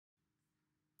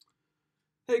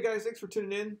Hey guys, thanks for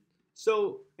tuning in.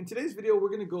 So in today's video, we're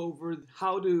going to go over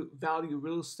how to value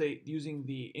real estate using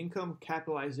the income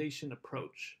capitalization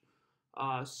approach.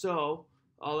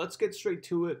 Let's get straight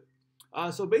to it.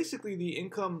 So basically, the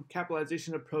income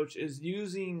capitalization approach is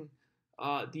using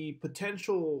the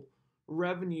potential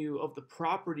revenue of the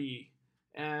property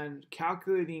and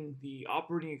calculating the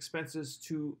operating expenses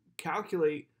to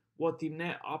calculate what the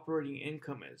net operating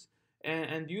income is.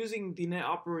 And using the net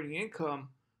operating income,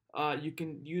 you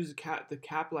can use the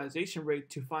capitalization rate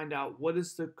to find out what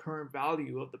is the current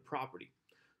value of the property.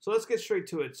 So let's get straight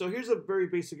to it. So here's a very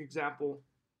basic example.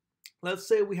 Let's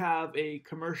say we have a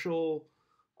commercial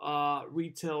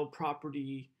retail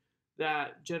property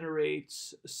that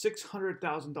generates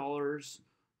 $600,000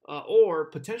 or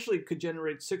potentially could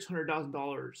generate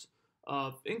 $600,000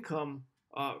 of income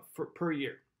per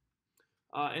year.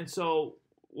 And so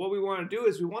what we want to do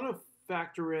is we want to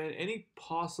factor in any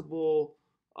possible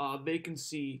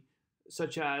vacancy,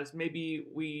 such as maybe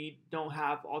we don't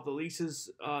have all the lease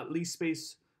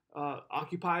space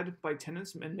occupied by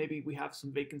tenants, and maybe we have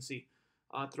some vacancy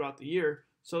throughout the year.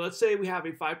 So let's say we have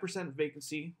a 5%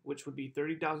 vacancy, which would be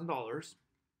 $30,000,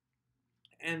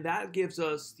 and that gives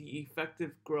us the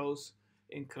effective gross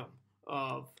income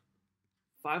of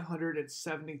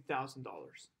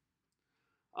 $570,000.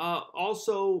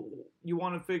 Also, you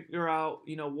want to figure out,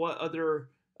 what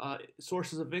other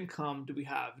sources of income do we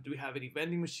have? Do we have any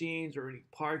vending machines or any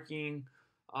parking?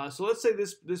 So let's say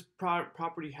this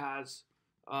property has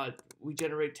we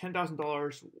generate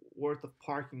 $10,000 worth of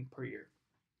parking per year,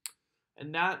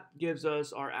 and that gives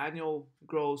us our annual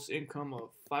gross income of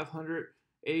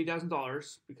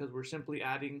 $580,000 because we're simply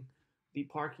adding the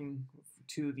parking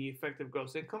to the effective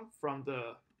gross income from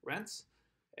the rents,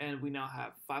 and we now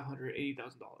have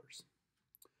 $580,000.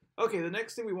 Okay, the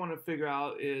next thing we want to figure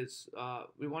out is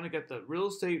we want to get the real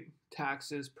estate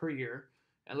taxes per year,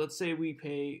 and let's say we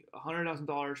pay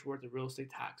 $100,000 worth of real estate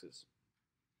taxes.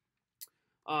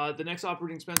 The next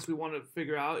operating expense we want to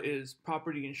figure out is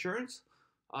property insurance.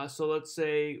 So let's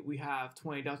say we have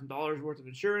 $20,000 worth of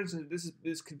insurance, and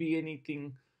this could be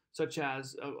anything such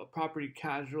as a property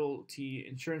casualty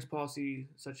insurance policy,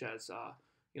 such as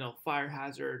fire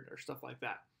hazard or stuff like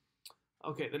that.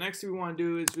 Okay, the next thing we want to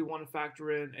do is we want to factor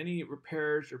in any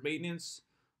repairs or maintenance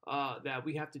that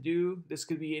we have to do. This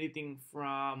could be anything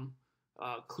from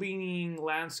cleaning,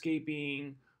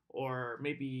 landscaping, or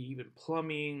maybe even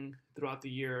plumbing throughout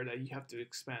the year that you have to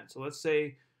expend. So let's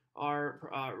say our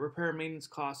repair and maintenance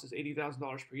cost is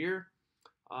 $80,000 per year.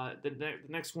 The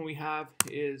next one we have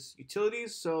is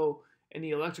utilities. So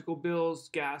any electrical bills,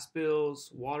 gas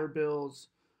bills, water bills.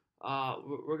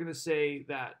 We're going to say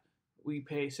that we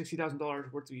pay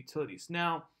 $60,000 worth of utilities.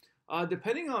 Now,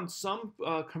 depending on some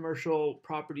commercial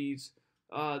properties,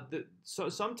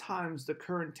 sometimes the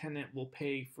current tenant will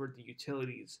pay for the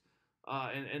utilities,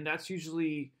 and that's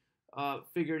usually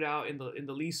figured out in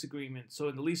the lease agreement. So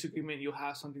in the lease agreement, you'll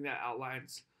have something that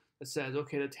outlines that says,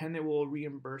 okay, the tenant will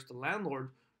reimburse the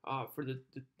landlord for the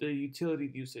utility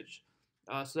usage.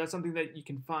 So that's something that you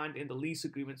can find in the lease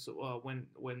agreements when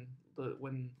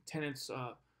tenants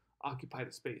occupy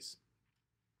the space.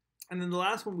 And then the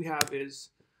last one we have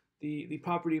is the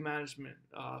property management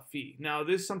fee. Now,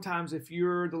 this sometimes, if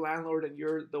you're the landlord and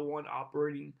you're the one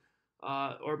operating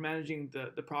or managing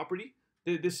the property,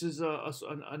 this is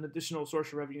an additional source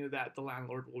of revenue that the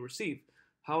landlord will receive.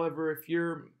 However, if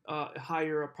you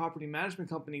hire a property management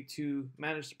company to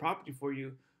manage the property for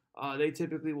you, they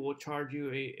typically will charge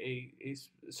you a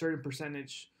certain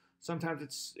percentage.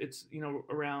 Sometimes it's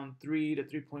around 3 to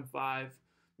 3.5.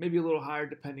 Maybe a little higher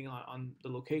depending on the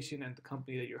location and the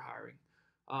company that you're hiring.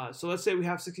 So let's say we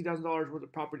have $60,000 worth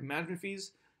of property management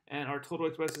fees, and our total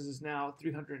expenses is now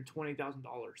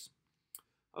 $320,000.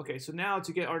 Okay, so now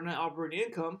to get our net operating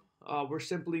income, we're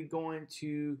simply going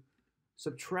to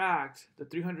subtract the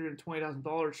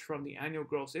 $320,000 from the annual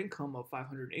gross income of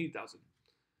 $580,000,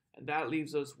 and that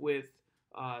leaves us with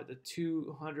the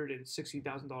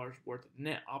 $260,000 worth of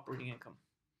net operating income.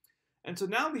 And so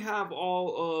now we have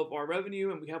all of our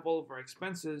revenue and we have all of our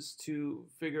expenses to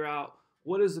figure out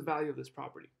what is the value of this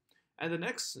property. And the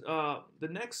next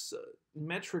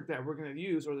metric that we're going to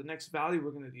use, or the next value we're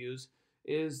going to use,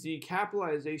 is the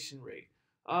capitalization rate.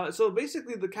 So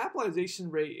basically, the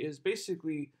capitalization rate is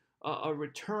basically a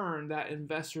return that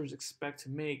investors expect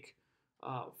to make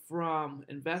from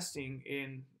investing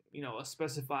in a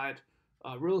specified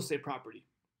real estate property.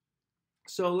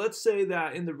 So let's say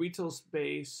that in the retail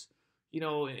space,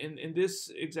 in this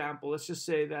example, let's just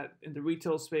say that in the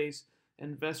retail space,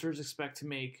 investors expect to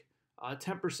make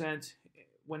 10%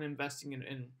 when investing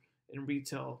in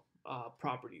retail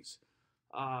properties.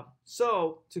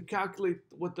 So to calculate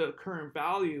what the current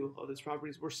value of this property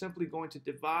is, we're simply going to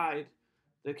divide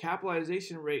the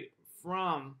capitalization rate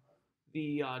from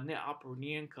the net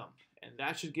operating income, and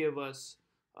that should give us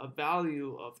a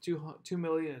value of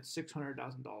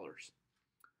 $2,600,000.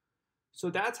 So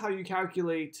that's how you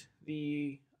calculate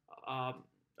the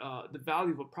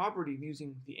value of a property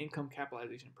using the income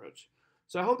capitalization approach.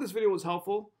 So I hope this video was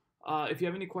helpful. If you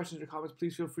have any questions or comments,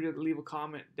 please feel free to leave a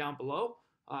comment down below.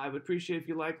 I would appreciate if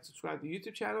you like and subscribe to the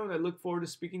YouTube channel, and I look forward to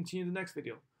speaking to you in the next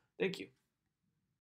video. Thank you.